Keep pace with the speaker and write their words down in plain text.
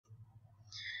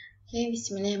Okay,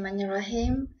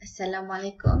 Bismillahirrahmanirrahim.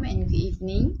 Assalamualaikum and good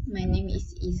evening. My name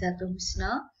is Izzatul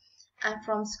Husna. I'm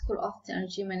from School of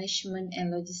Technology Management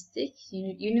and Logistics,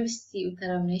 University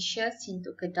Utara Malaysia,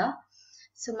 Sintuk Kedah.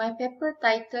 So my paper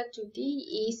title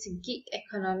today is Gig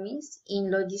Economics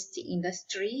in Logistic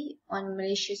Industry on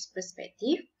Malaysia's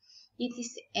Perspective. It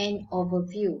is an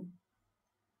overview.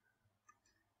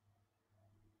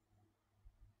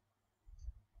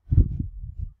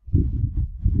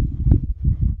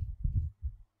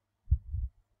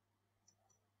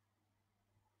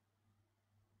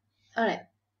 Alright,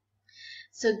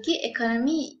 so gig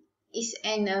economy is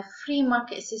a free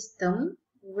market system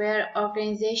where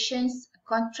organizations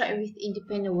contract with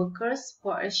independent workers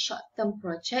for a short-term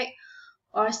project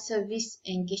or service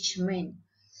engagement.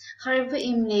 However,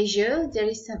 in Malaysia, there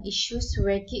is some issues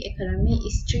where gig economy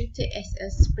is treated as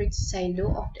a separate silo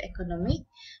of the economy,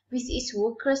 with its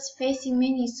workers facing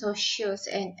many social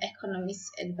and economic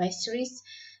advisories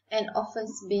and often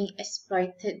being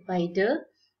exploited by the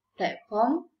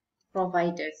platform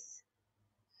providers.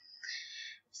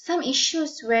 Some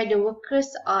issues where the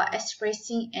workers are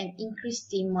expressing an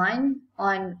increased demand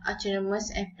on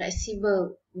autonomous and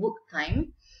flexible work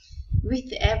time. With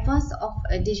the advance of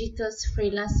digital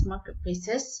freelance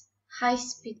marketplaces,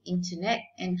 high-speed internet,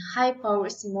 and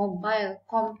high-powered mobile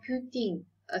computing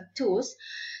tools,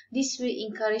 this will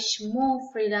encourage more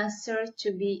freelancers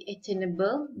to be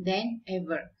attainable than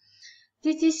ever.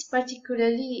 This is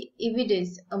particularly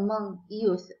evident among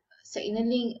youth,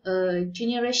 signaling a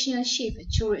generational shift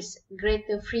towards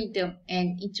greater freedom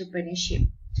and entrepreneurship.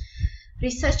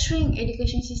 Restructuring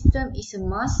education system is a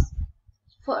must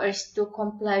for us to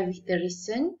comply with the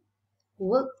recent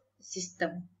work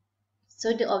system.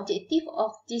 So the objective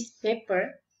of this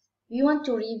paper, we want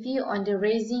to review on the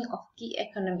raising of gig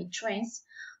economic trends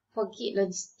for gig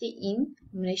logistics in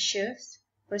Malaysia's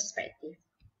perspective.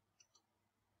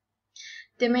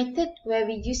 The method where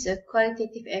we use a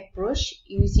qualitative approach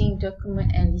using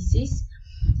document analysis,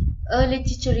 a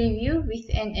literature review with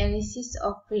an analysis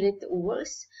of related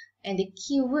works, and the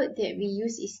keyword that we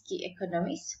use is gig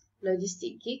economics,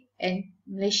 logistic gig, and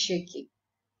Malaysia gig.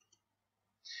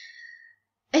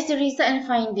 As a result and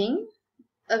finding,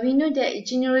 we know that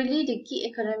generally the gig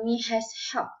economy has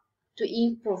helped to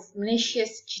improve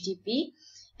Malaysia's GDP,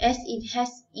 as it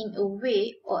has in a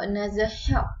way or another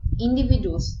helped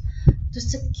individuals to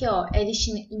secure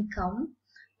additional income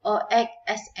or act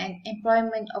as an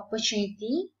employment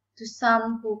opportunity to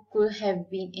some who could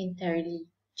have been entirely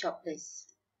jobless.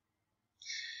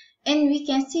 And we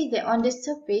can see that on the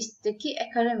surface, the gig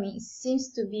economy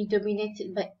seems to be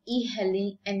dominated by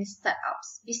e-hailing and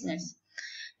startups business.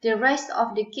 The rise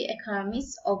of the gig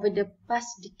economies over the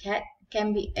past decade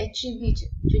can be attributed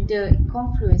to the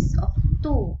confluence of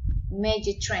two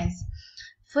major trends.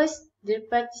 First, the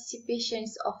participation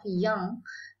of young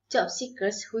job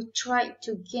seekers who try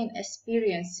to gain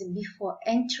experience before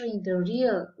entering the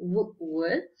real work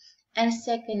world, and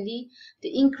secondly,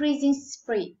 the increasing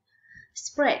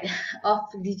spread of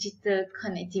digital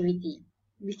connectivity.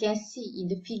 We can see in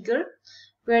the figure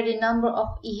where the number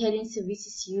of e-hailing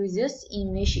services users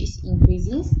in Malaysia is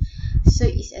increasing, so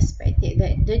it's expected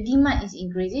that the demand is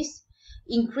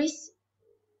increase,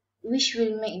 which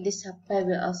will make the supply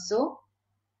will also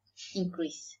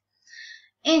increase.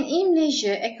 And in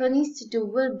Malaysia, according to the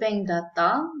World Bank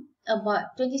data,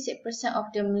 about 26% of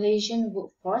the Malaysian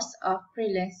workforce are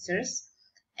freelancers,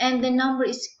 and the number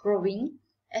is growing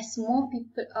as more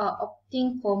people are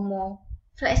opting for more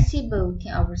flexible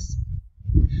working hours.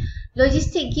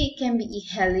 Logistic gig can be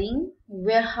e-hailing,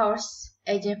 warehouse,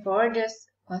 agent forwarders,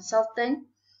 consultant,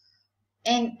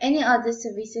 and any other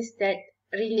services that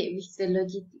relate with the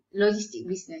logistic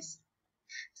business,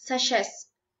 such as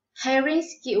hiring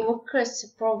skilled workers to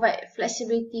provide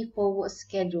flexibility for work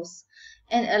schedules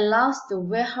and allows the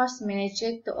warehouse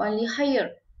manager to only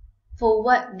hire for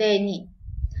what they need.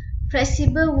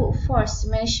 Flexible workforce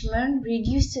management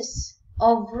reduces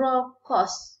overall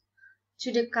costs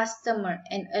to the customer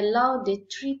and allows the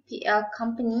 3PL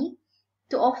company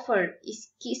to offer its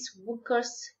gig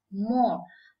workers more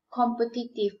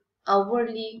competitive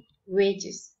hourly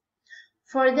wages.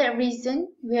 For that reason,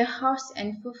 warehouse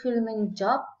and fulfillment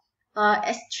jobs are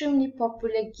extremely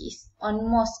popular gigs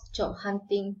on most job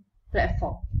hunting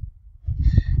platforms.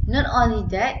 Not only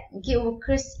that, gig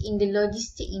workers in the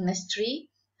logistic industry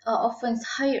are often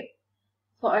hired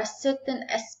for a certain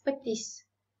expertise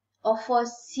or for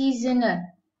seasonal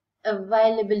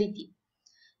availability.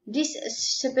 These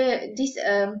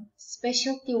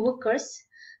specialty workers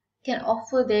can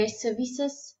offer their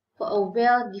services for a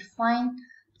well-defined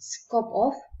scope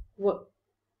of work,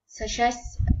 such as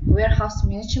warehouse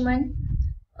management,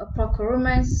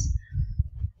 procurements,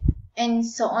 and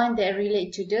so on that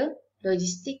relate to the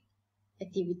logistic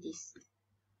activities.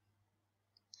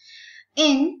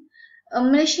 In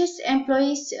Malaysia's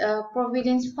Employees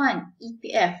Providence Fund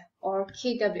 (EPF) or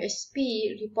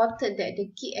KWSP reported that the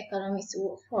gig economic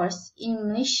workforce in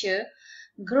Malaysia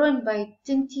grown by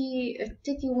 31%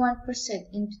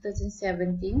 in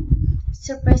 2017,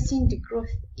 surpassing the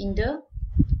growth in the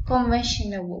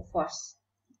conventional workforce.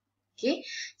 Okay,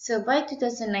 so by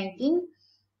 2019,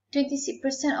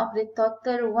 26% of the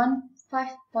total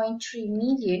 15.3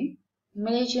 million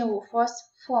Malaysian workforce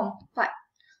form part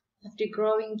of the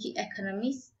growing gig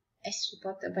economies as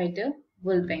reported by the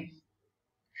World Bank.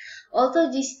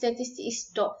 Although this statistic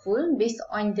is doubtful based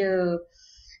on the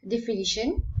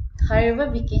definition, however,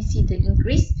 we can see the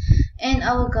increase, and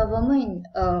our government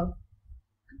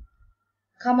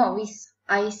come up with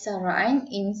Aisaraan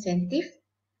incentive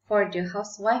for the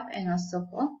housewife and also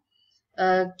for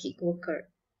gig worker.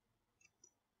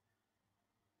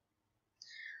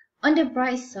 On the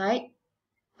bright side,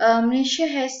 Malaysia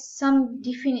has some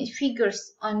definite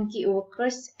figures on gig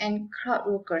workers and crowd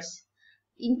workers.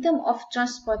 In terms of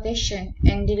transportation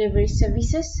and delivery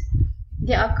services,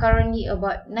 there are currently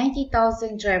about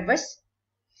 90,000 drivers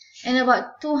and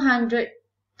about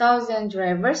 200,000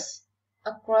 drivers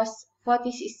across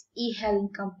 46 e-hailing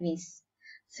companies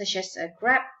such as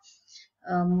Grab,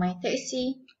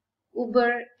 MyTaxi,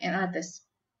 Uber, and others.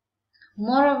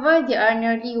 Moreover, there are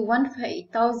nearly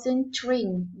 1,000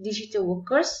 trained digital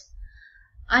workers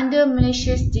under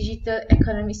Malaysia's Digital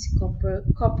Economics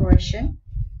Corporation,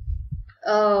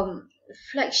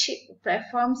 flagship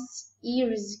platforms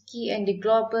e-Rezeki and the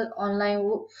global online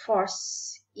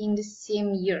workforce in the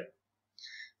same year.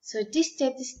 So these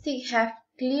statistics have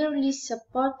clearly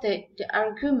supported the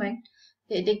argument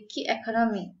that the gig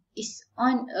economy is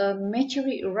on a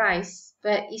meteoric rise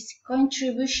by its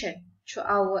contribution to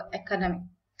our economy.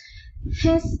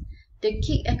 Hence, the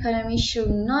gig economy should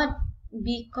not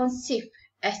be conceived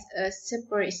as a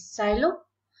separate silo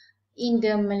in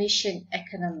the Malaysian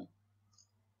economy.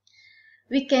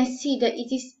 We can see that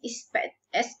it is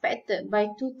expected by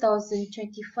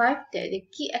 2025 that the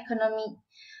gig economy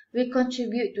will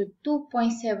contribute to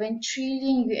 2.7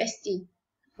 trillion USD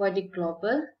for the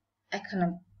global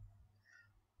economy.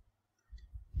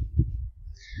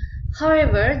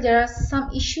 However, there are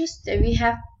some issues that we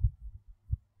have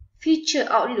future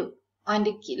outlook on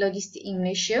the gig logistic in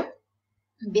Malaysia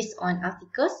based on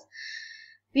articles,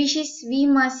 which is we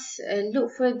must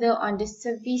look further on the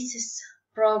services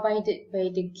provided by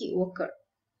the gig worker,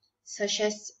 such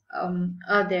as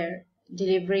are they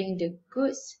delivering the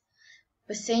goods,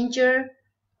 passenger,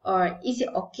 or is it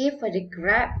okay for the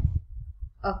Grab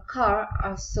a car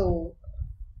also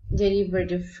deliver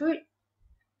the food,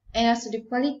 and also the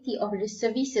quality of the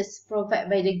services provided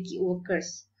by the gig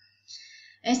workers.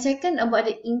 And second, about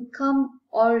the income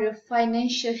or the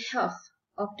financial health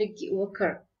of the gig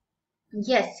worker.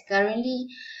 Yes, currently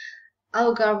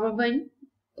our government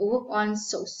work on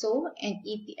SOSO and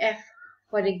EPF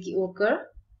for the gig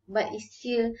worker, but it's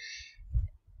still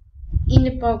in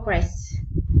the progress,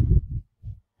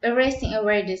 raising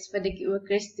awareness for the gig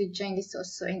workers to join the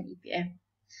SOSO and EPF.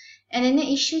 And the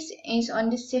next issue is on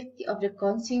the safety of the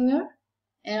consumer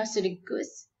and also the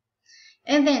goods.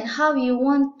 And then how you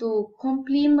want to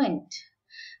complement,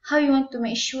 how you want to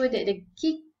make sure that the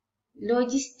gig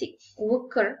logistic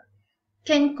worker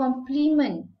can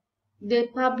complement the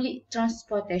public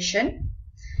transportation.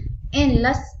 And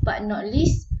last but not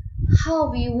least,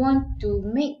 how we want to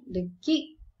make the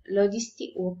gig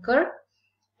logistic worker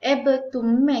able to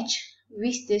match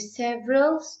with the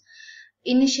several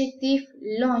initiatives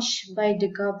launched by the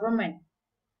government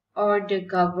or the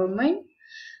government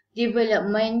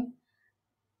development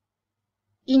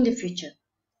in the future.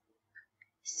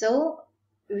 So,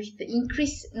 with the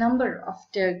increased number of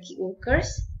the gig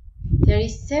workers, there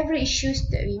is several issues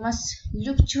that we must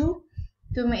look to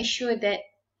make sure that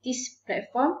this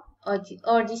platform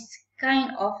or this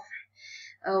kind of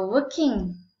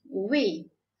working way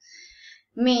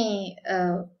may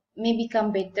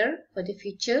become better for the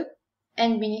future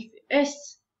and benefit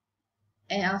us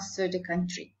and also the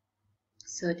country.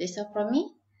 So that's all from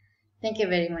me. Thank you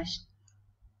very much.